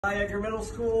Hi, Edgar Middle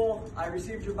School. I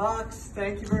received your box.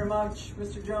 Thank you very much,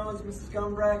 Mr. Jones, Mrs.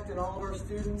 Gumbrecht, and all of our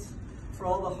students for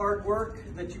all the hard work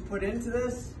that you put into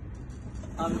this.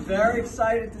 I'm very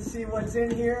excited to see what's in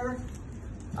here.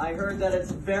 I heard that it's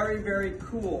very, very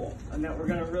cool and that we're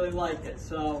going to really like it.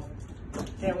 So,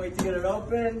 can't wait to get it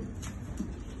open.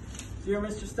 Dear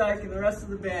Mr. Stike and the rest of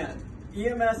the band,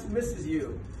 EMS misses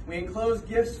you. We enclose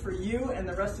gifts for you and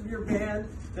the rest of your band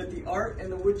that the Art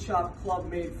and the Woodshop Club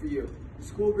made for you. The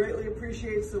school greatly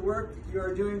appreciates the work you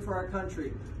are doing for our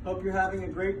country. Hope you're having a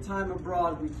great time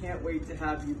abroad. We can't wait to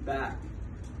have you back.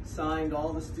 Signed,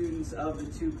 all the students of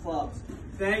the two clubs.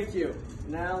 Thank you.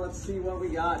 Now let's see what we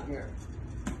got here.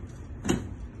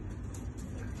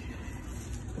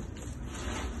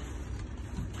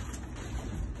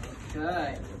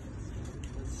 Okay.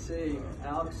 Let's see.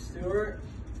 Alex Stewart.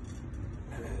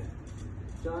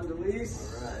 John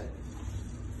DeLeese. All right.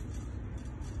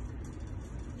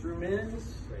 Drew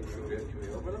Mins. Can we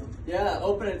open them? Yeah,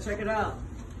 open it, check it out.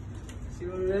 See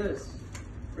what it is.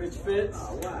 Rich Fitz.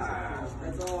 Oh, wow.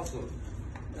 That's awesome.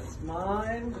 That's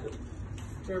mine.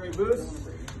 Jeremy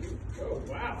Booth. Oh,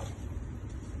 wow.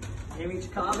 Amy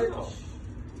Chkovich.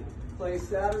 Clay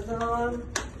Satterzon.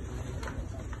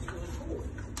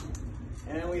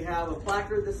 And we have a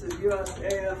placard. This is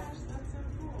USAF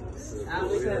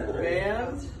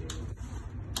AFCENTBAND.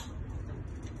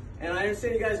 And I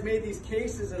understand you guys made these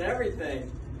cases and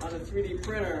everything on a 3D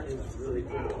printer. It's really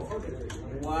cool.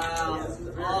 Wow, this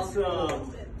is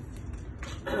awesome.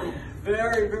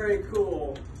 Very, very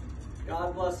cool.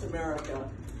 God bless America.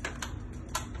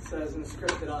 It says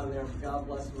inscripted on there, God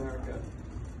bless America.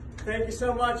 Thank you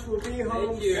so much. We'll be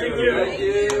home Thank you. soon. Thank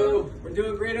you. We're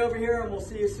doing great over here and we'll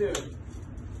see you soon.